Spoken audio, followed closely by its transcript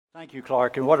Thank you,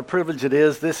 Clark, and what a privilege it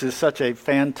is. This is such a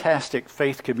fantastic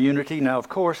faith community. Now, of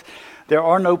course, there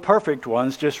are no perfect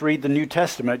ones. Just read the New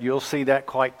Testament. You'll see that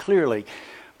quite clearly.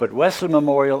 But Wesley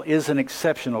Memorial is an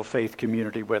exceptional faith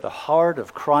community where the heart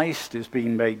of Christ is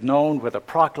being made known, where the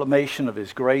proclamation of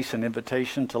His grace and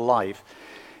invitation to life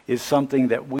is something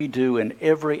that we do in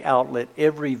every outlet,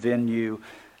 every venue,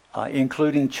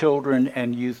 including children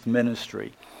and youth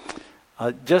ministry.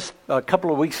 Just a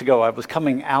couple of weeks ago, I was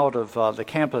coming out of the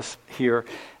campus here,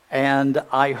 and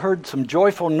I heard some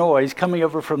joyful noise coming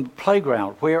over from the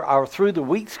playground where our Through the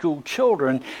Week School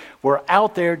children were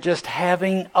out there just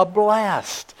having a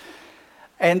blast.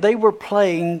 And they were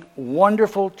playing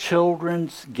wonderful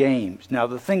children's games. Now,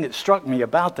 the thing that struck me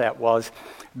about that was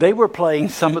they were playing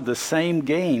some of the same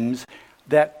games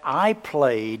that I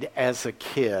played as a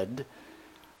kid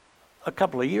a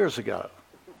couple of years ago.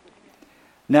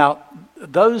 Now,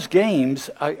 those games,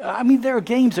 there are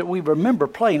games that we remember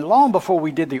playing long before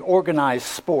we did the organized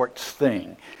sports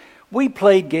thing. We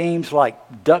played games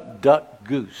like Duck, Duck,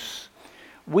 Goose.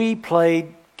 We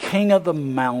played King of the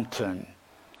Mountain.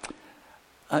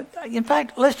 In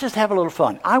fact, let's just have a little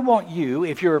fun. I want you,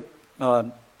 if you're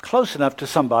close enough to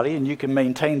somebody and you can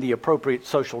maintain the appropriate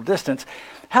social distance,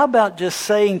 how about just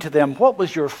saying to them, what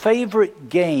was your favorite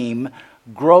game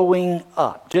growing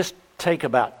up? Just take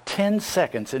about 10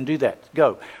 seconds and do that.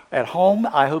 Go. At home,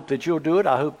 I hope that you'll do it.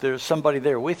 I hope there's somebody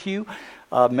there with you.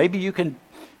 Maybe you can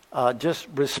just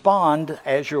respond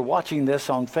as you're watching this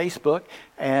on Facebook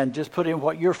and just put in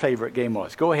what your favorite game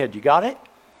was. Go ahead. You got it?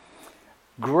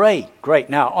 Great.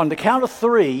 Now, on the count of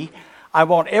 3, I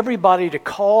want everybody to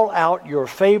call out your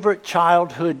favorite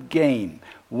childhood game.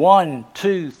 1,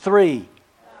 2, 3.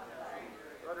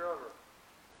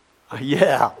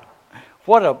 Yeah.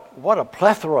 What a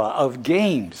plethora of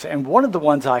games. And one of the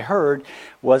ones I heard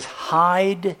was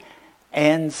hide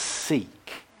and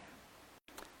seek.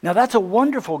 Now that's a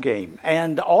wonderful game,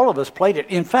 and all of us played it.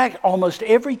 In fact, almost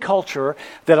every culture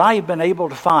that I have been able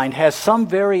to find has some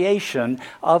variation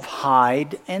of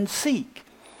hide and seek.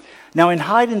 Now in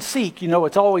hide and seek,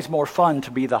 it's always more fun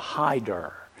to be the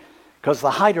hider, because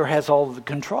the hider has all of the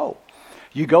control.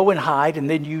 You go and hide, and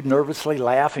then you nervously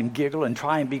laugh and giggle and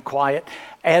try and be quiet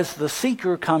as the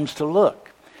seeker comes to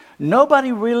look.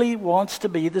 Nobody really wants to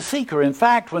be the seeker. In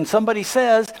fact, when somebody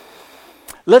says,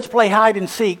 let's play hide and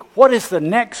seek, what is the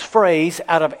next phrase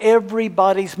out of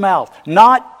everybody's mouth?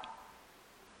 Not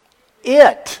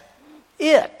it.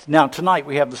 It. Now, tonight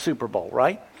we have the Super Bowl,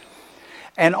 right?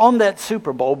 And on that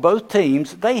Super Bowl, both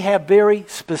teams, they have very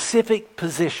specific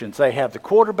positions. They have the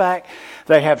quarterback,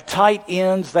 they have tight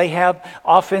ends, they have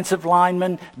offensive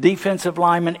linemen, defensive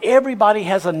linemen. Everybody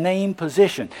has a named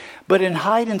position. But in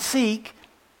hide and seek,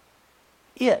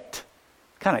 it.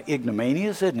 Kind of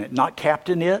ignominious, isn't it? Not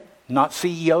captain it, not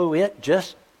CEO it,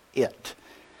 just it.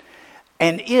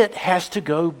 And it has to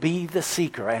go be the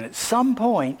seeker. And at some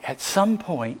point,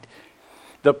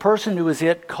 the person who is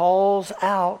it calls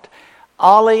out,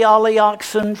 "Ollie, ollie,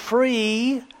 oxen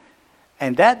free,"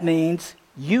 and that means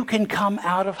you can come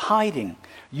out of hiding.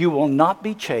 You will not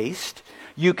be chased.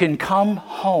 You can come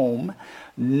home.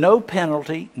 No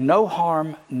penalty, no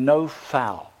harm, no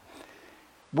foul.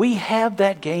 We have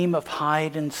that game of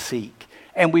hide and seek,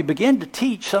 and we begin to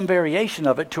teach some variation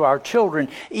of it to our children,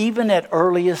 even at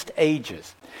earliest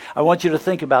ages. I want you to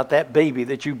think about that baby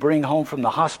that you bring home from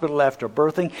the hospital after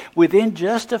birthing. Within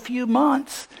just a few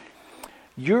months,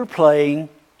 you're playing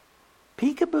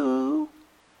peekaboo.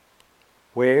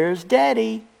 Where's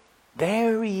Daddy?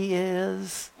 There he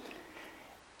is.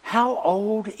 How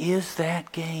old is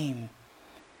that game?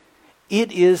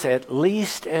 It is at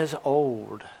least as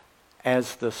old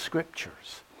as the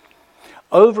Scriptures.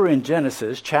 Over in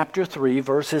Genesis chapter 3,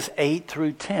 verses 8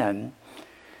 through 10,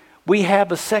 we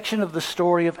have a section of the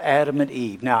story of Adam and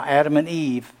Eve. Now, Adam and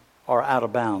Eve are out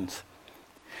of bounds.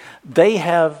 They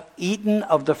have eaten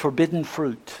of the forbidden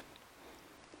fruit.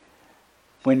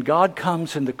 When God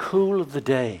comes in the cool of the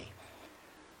day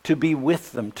to be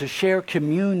with them, to share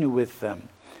communion with them,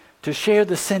 to share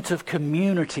the sense of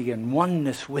community and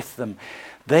oneness with them,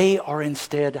 they are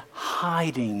instead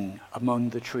hiding among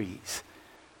the trees.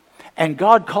 And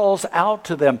God calls out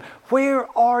to them, "Where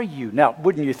are you?" Now,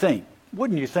 wouldn't you think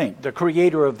the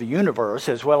creator of the universe,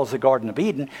 as well as the Garden of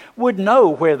Eden, would know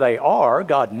where they are?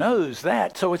 God knows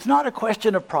that. So it's not a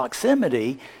question of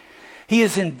proximity. He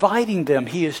is inviting them,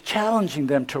 he is challenging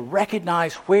them to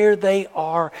recognize where they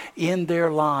are in their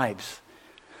lives,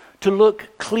 to look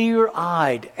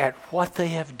clear-eyed at what they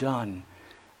have done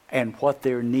and what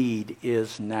their need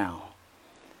is now.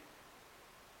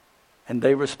 And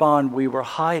they respond, "We were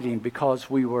hiding because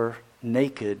we were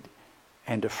naked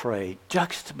and afraid.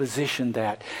 Juxtaposition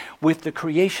that with the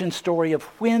creation story of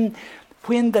when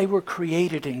they were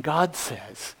created, and God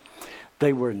says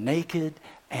they were naked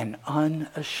and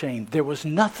unashamed. There was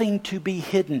nothing to be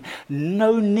hidden,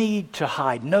 no need to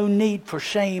hide, no need for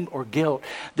shame or guilt.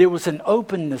 There was an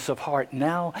openness of heart.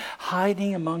 Now,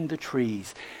 hiding among the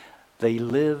trees, they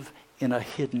live in a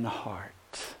hidden heart.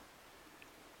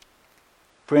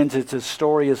 Friends, it's a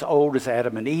story as old as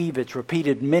Adam and Eve. It's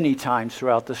repeated many times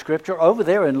throughout the scripture. Over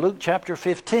there in Luke chapter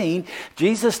 15,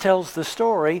 Jesus tells the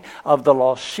story of the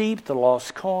lost sheep, the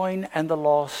lost coin, and the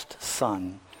lost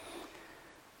son.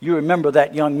 You remember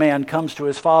that young man comes to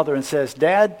his father and says,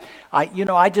 Dad,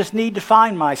 I just need to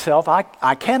find myself. I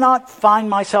cannot find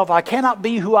myself. I cannot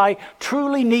be who I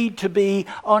truly need to be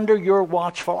under your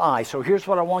watchful eye. So here's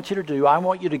what I want you to do. I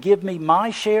want you to give me my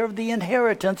share of the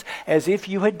inheritance as if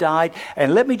you had died,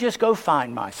 and let me just go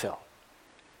find myself.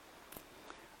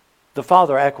 The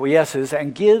father acquiesces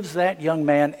and gives that young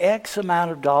man X amount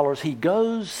of dollars. He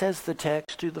goes, says the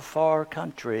text, to the far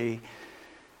country,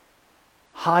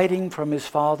 hiding from his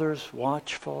father's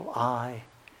watchful eye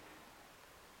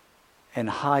and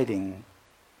hiding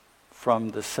from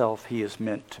the self he is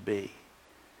meant to be.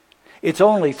 It's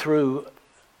only through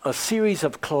a series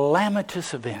of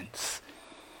calamitous events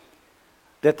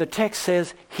that the text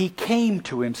says he came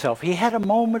to himself. He had a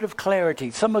moment of clarity.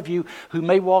 Some of you who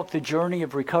may walk the journey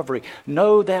of recovery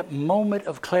know that moment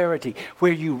of clarity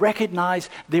where you recognize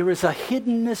there is a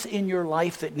hiddenness in your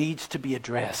life that needs to be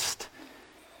addressed.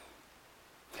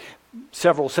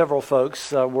 Several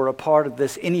folks were a part of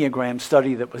this Enneagram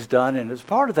study that was done, and as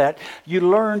part of that, you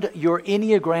learned your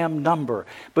Enneagram number.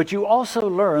 But you also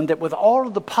learned that with all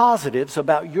of the positives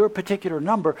about your particular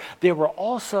number, there were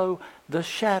also the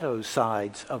shadow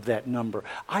sides of that number.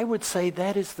 I would say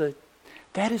that is the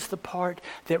part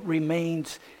that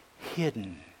remains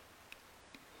hidden,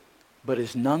 but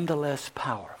is nonetheless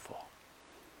powerful.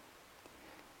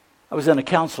 I was in a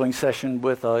counseling session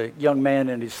with a young man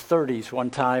in his 30s one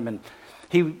time, and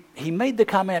he made the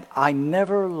comment, I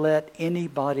never let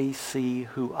anybody see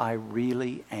who I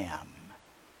really am.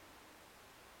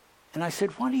 And I said,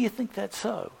 why do you think that's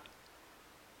so?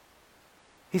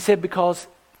 He said, because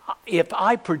if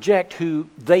I project who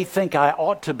they think I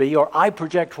ought to be, or I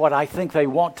project what I think they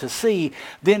want to see,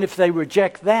 then if they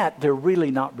reject that, they're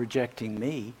really not rejecting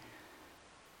me.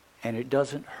 And it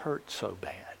doesn't hurt so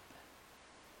bad.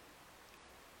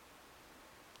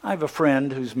 I have a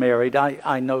friend who's married.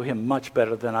 I know him much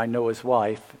better than I know his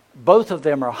wife. Both of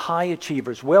them are high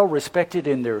achievers, well respected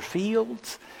in their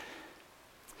fields.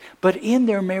 But in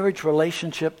their marriage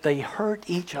relationship, they hurt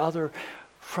each other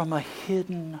from a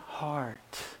hidden heart.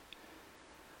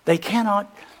 They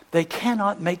cannot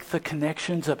make the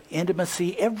connections of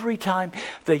intimacy. Every time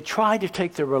they try to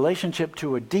take their relationship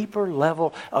to a deeper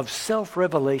level of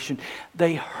self-revelation,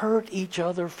 they hurt each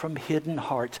other from hidden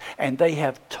hearts. And they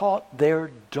have taught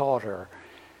their daughter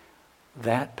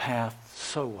that path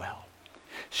so well.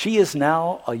 She is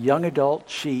now a young adult.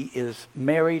 She is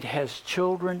married, has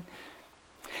children.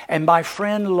 And my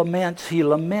friend laments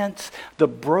the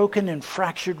broken and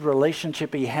fractured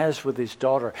relationship he has with his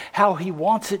daughter, how he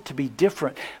wants it to be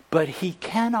different, but he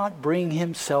cannot bring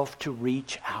himself to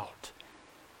reach out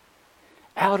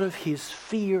of his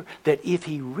fear that if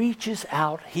he reaches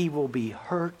out, he will be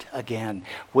hurt again,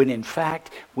 when in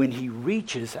fact, when he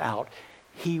reaches out,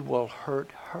 he will hurt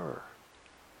her.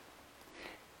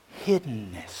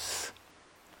 Hiddenness.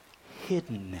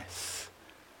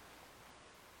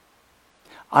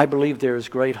 I believe there is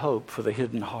great hope for the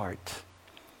hidden heart.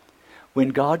 When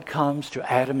God comes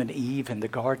to Adam and Eve in the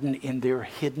garden in their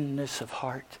hiddenness of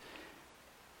heart,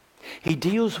 he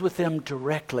deals with them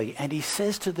directly and he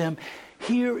says to them,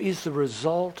 here is the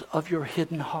result of your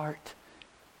hidden heart.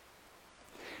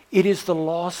 It is the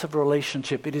loss of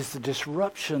relationship. It is the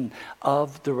disruption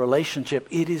of the relationship.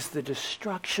 It is the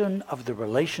destruction of the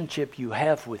relationship you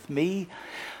have with me,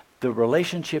 the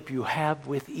relationship you have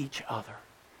with each other.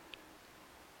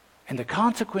 And the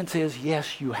consequence is,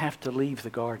 yes, you have to leave the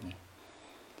garden.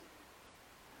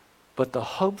 But the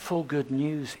hopeful good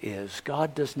news is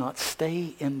God does not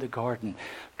stay in the garden.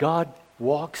 God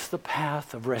walks the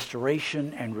path of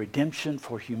restoration and redemption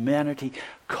for humanity,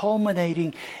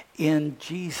 culminating in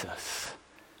Jesus,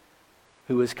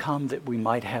 who has come that we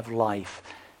might have life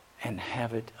and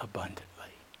have it abundantly.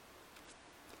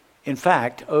 In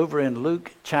fact, over in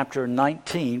Luke chapter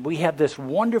 19, we have this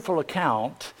wonderful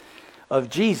account of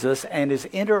Jesus and his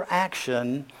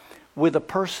interaction with a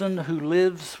person who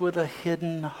lives with a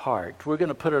hidden heart. We're going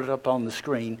to put it up on the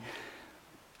screen.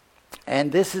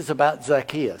 And this is about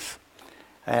Zacchaeus.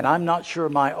 And I'm not sure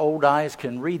my old eyes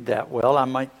can read that well.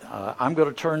 I'm going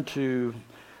to turn to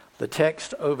the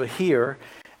text over here,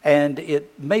 and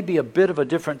it may be a bit of a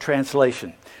different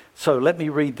translation. So let me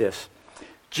read this.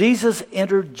 Jesus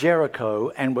entered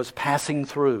Jericho and was passing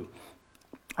through.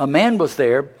 A man was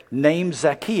there named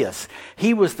Zacchaeus.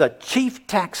 He was the chief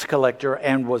tax collector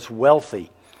and was wealthy.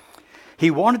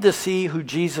 He wanted to see who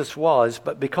Jesus was,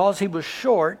 but because he was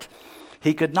short,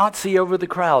 he could not see over the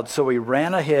crowd. So he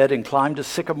ran ahead and climbed a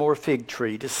sycamore fig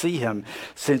tree to see him,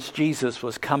 since Jesus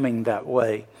was coming that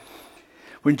way.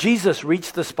 When Jesus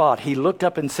reached the spot, he looked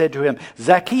up and said to him,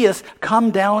 "Zacchaeus,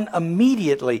 come down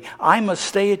immediately. I must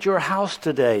stay at your house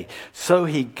today." So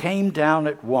he came down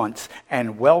at once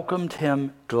and welcomed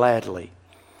him gladly.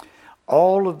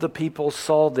 All of the people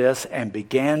saw this and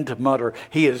began to mutter,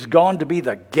 "He is gone to be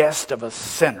the guest of a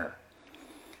sinner."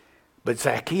 But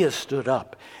Zacchaeus stood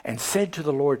up and said to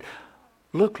the Lord,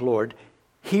 "Look, Lord,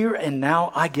 here and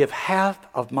now I give half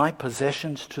of my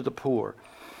possessions to the poor.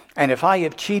 And if I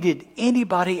have cheated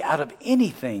anybody out of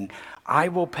anything, I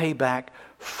will pay back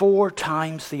 4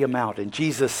 times the amount." And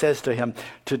Jesus says to him,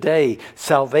 "Today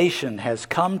salvation has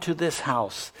come to this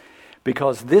house,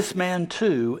 because this man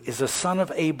too is a son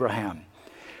of Abraham.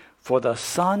 For the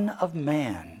Son of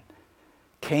Man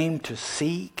came to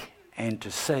seek and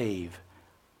to save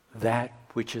that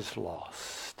which is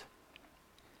lost."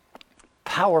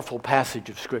 Powerful passage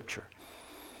of Scripture.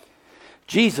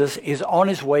 Jesus is on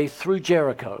his way through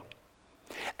Jericho,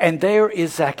 and there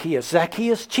is Zacchaeus.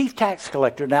 Zacchaeus, chief tax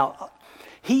collector. Now,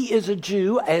 he is a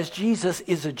Jew as Jesus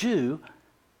is a Jew,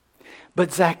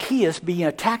 but Zacchaeus, being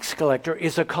a tax collector,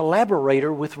 is a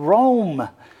collaborator with Rome.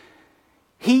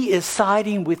 He is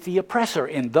siding with the oppressor.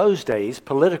 In those days,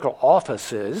 political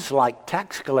offices like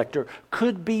tax collector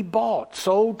could be bought,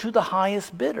 sold to the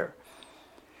highest bidder.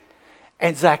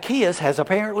 And Zacchaeus has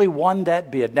apparently won that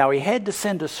bid. Now, he had to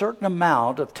send a certain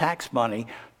amount of tax money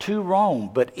to Rome,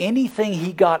 but anything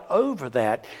he got over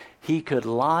that, he could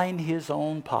line his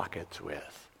own pockets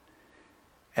with.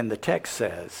 And the text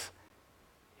says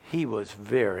he was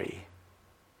very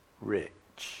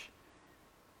rich.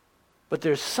 But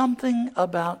there's something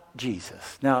about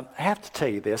Jesus. Now, I have to tell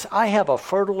you this. I have a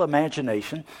fertile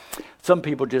imagination. Some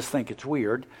people just think it's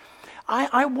weird.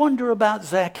 I wonder about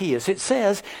Zacchaeus. It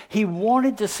says he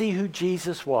wanted to see who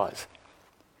Jesus was.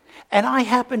 And I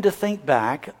happen to think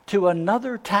back to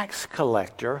another tax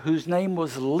collector whose name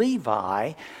was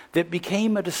Levi that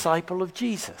became a disciple of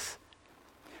Jesus.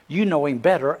 You know him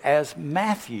better as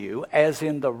Matthew, as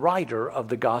in the writer of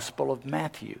the Gospel of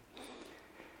Matthew.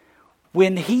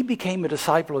 When he became a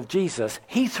disciple of Jesus,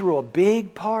 he threw a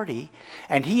big party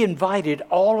and he invited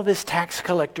all of his tax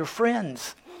collector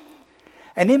friends.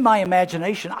 And in my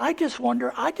imagination, I just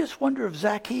wonder if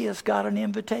Zacchaeus got an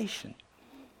invitation.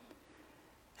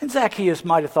 And Zacchaeus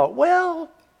might have thought, well,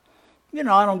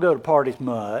 I don't go to parties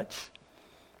much,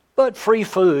 but free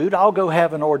food, I'll go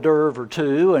have an hors d'oeuvre or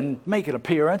two and make an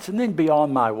appearance and then be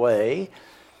on my way.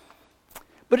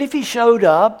 But if he showed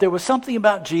up, there was something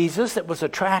about Jesus that was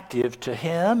attractive to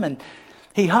him, and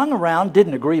he hung around,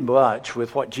 didn't agree much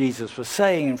with what Jesus was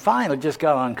saying, and finally just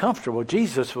got uncomfortable.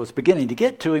 Jesus was beginning to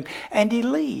get to him, and he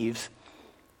leaves.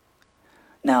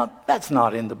 Now, that's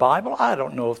not in the Bible. I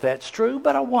don't know if that's true,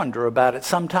 but I wonder about it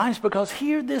sometimes, because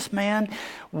here this man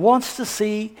wants to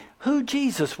see who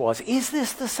Jesus was. Is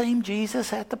this the same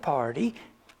Jesus at the party?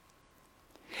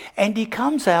 And he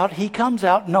comes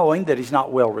out knowing that he's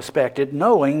not well respected,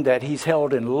 knowing that he's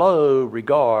held in low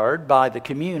regard by the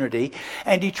community,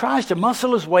 and he tries to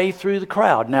muscle his way through the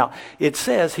crowd. Now, it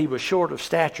says he was short of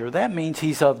stature. That means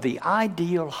he's of the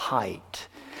ideal height.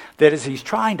 That is, he's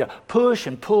trying to push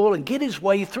and pull and get his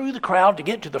way through the crowd to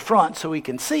get to the front so he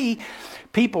can see.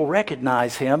 People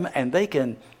recognize him and they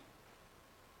can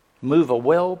move a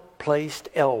well-placed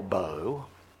elbow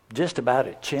just about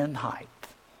at chin height.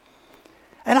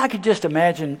 And I could just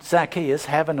imagine Zacchaeus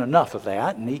having enough of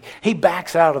that, and he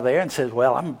backs out of there and says,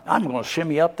 well, I'm going to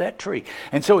shimmy up that tree.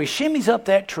 And so he shimmies up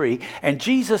that tree, and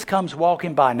Jesus comes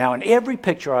walking by. Now, in every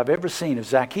picture I've ever seen of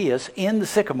Zacchaeus in the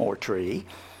sycamore tree,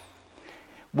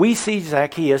 we see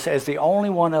Zacchaeus as the only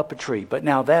one up a tree. But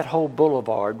now that whole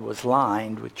boulevard was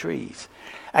lined with trees.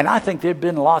 And I think there'd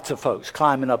been lots of folks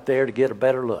climbing up there to get a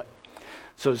better look.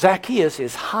 So Zacchaeus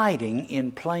is hiding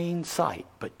in plain sight,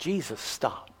 but Jesus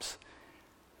stops.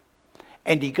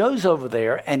 And he goes over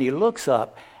there and he looks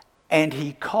up and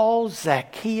he calls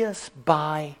Zacchaeus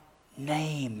by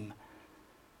name.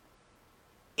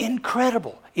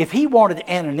 Incredible. If he wanted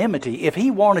anonymity, if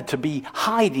he wanted to be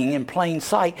hiding in plain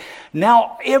sight,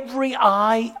 now every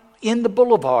eye in the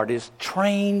boulevard is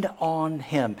trained on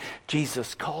him.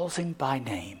 Jesus calls him by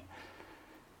name.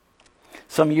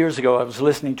 Some years ago, I was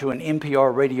listening to an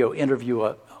NPR radio interview,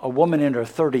 a woman in her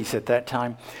 30s at that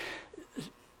time.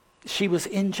 She was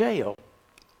in jail,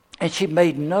 and she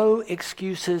made no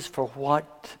excuses for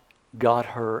what got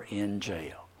her in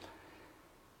jail.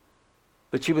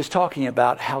 But she was talking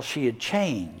about how she had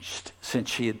changed since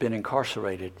she had been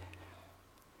incarcerated.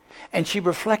 And she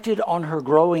reflected on her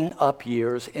growing up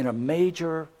years in a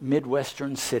major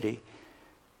Midwestern city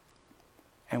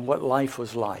and what life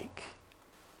was like.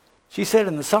 She said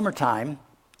in the summertime,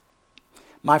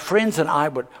 my friends and I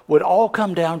would all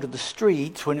come down to the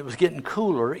streets when it was getting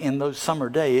cooler in those summer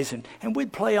days, and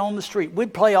we'd play on the street.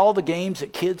 We'd play all the games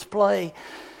that kids play.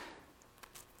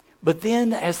 But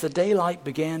then as the daylight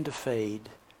began to fade,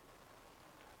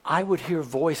 I would hear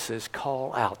voices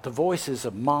call out, the voices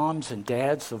of moms and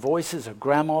dads, the voices of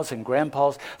grandmas and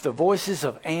grandpas, the voices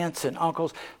of aunts and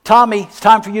uncles. Tommy, it's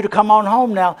time for you to come on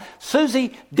home now.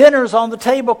 Susie, dinner's on the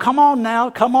table. Come on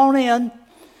now, come on in.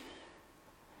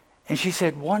 And she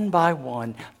said, one by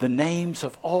one, the names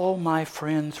of all my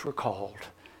friends were called,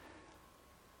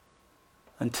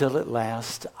 until at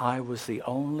last I was the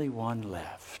only one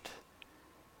left,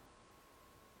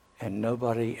 and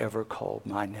nobody ever called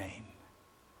my name.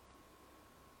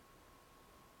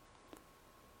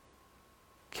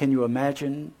 Can you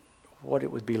imagine what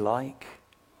it would be like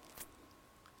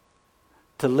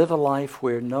to live a life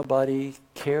where nobody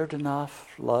cared enough,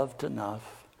 loved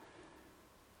enough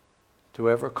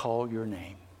to ever call your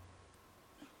name?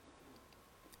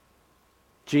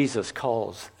 Jesus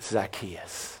calls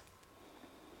Zacchaeus.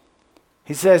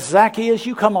 He says, Zacchaeus,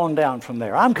 you come on down from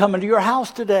there. I'm coming to your house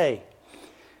today.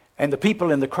 And the people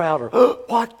in the crowd are, oh,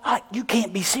 what? You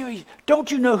can't be serious.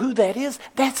 Don't you know who that is?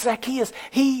 That's Zacchaeus.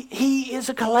 He is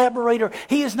a collaborator.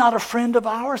 He is not a friend of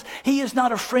ours. He is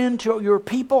not a friend to your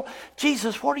people.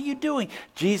 Jesus, what are you doing?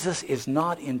 Jesus is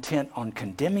not intent on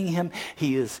condemning him.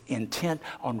 He is intent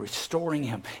on restoring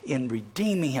him, in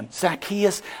redeeming him.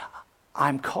 Zacchaeus,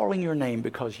 I'm calling your name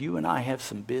because you and I have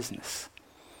some business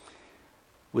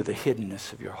with the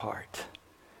hiddenness of your heart.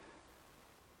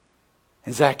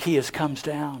 And Zacchaeus comes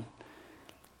down,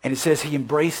 and it says he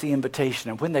embraced the invitation.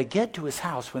 And when they get to his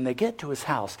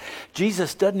house,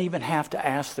 Jesus doesn't even have to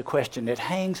ask the question. It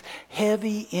hangs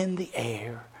heavy in the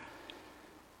air.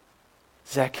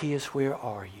 Zacchaeus, where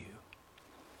are you?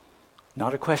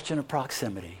 Not a question of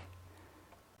proximity.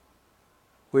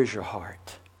 Where's your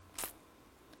heart?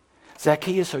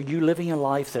 Zacchaeus, are you living a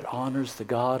life that honors the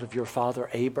God of your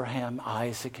father Abraham,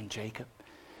 Isaac, and Jacob?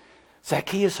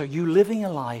 Zacchaeus, are you living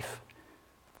a life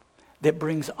that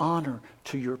brings honor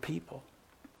to your people?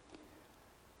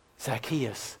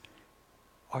 Zacchaeus,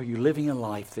 are you living a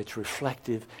life that's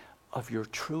reflective of your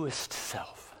truest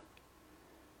self?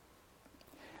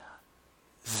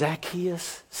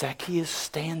 Zacchaeus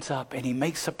stands up and he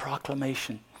makes a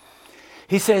proclamation.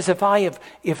 He says, if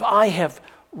I have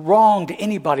wronged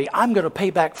anybody, I'm going to pay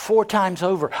back 4 times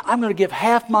over. I'm going to give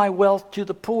half my wealth to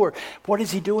the poor. What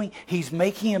is he doing? He's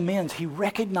making amends. He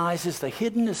recognizes the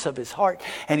hiddenness of his heart,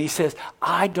 and he says,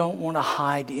 I don't want to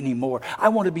hide anymore. I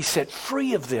want to be set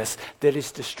free of this that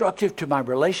is destructive to my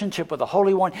relationship with the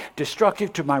Holy One,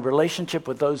 destructive to my relationship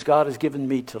with those God has given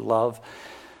me to love.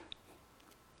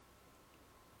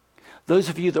 Those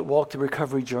of you that walk the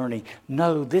recovery journey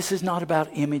know this is not about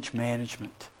image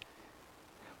management.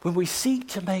 When we seek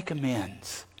to make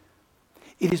amends,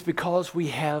 it is because we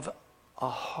have a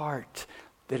heart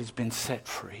that has been set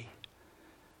free.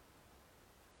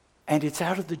 And it's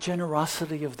out of the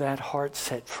generosity of that heart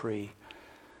set free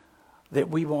that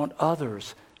we want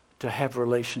others to have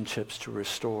relationships to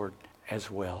restored as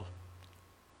well.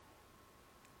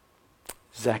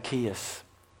 Zacchaeus,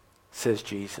 says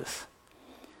Jesus,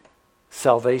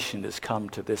 salvation has come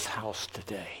to this house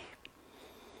today.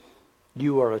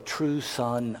 You are a true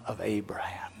son of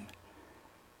Abraham.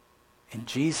 And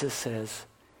Jesus says,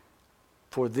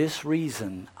 for this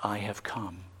reason I have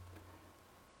come,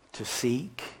 to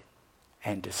seek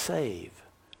and to save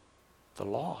the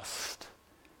lost.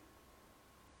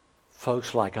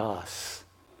 Folks like us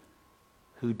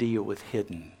who deal with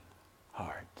hidden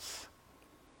hearts.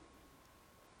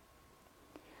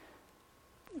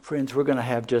 Friends, we're going to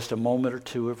have just a moment or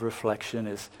two of reflection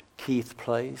as Keith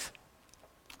plays.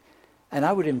 And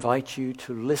I would invite you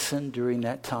to listen during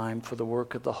that time for the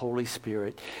work of the Holy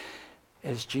Spirit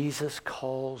as Jesus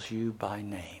calls you by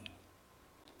name.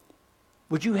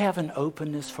 Would you have an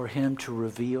openness for him to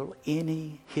reveal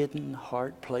any hidden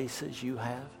heart places you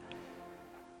have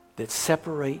that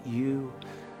separate you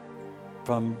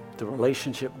from the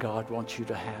relationship God wants you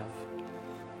to have,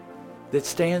 that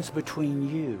stands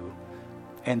between you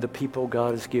and the people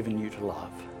God has given you to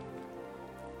love?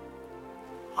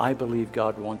 I believe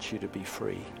God wants you to be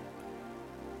free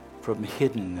from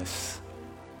hiddenness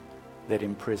that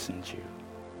imprisons you.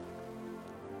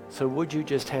 So would you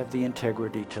just have the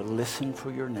integrity to listen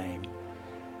for your name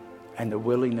and the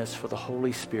willingness for the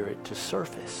Holy Spirit to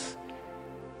surface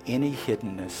any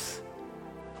hiddenness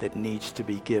that needs to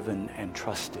be given and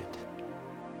trusted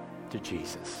to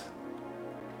Jesus.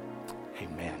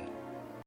 Amen.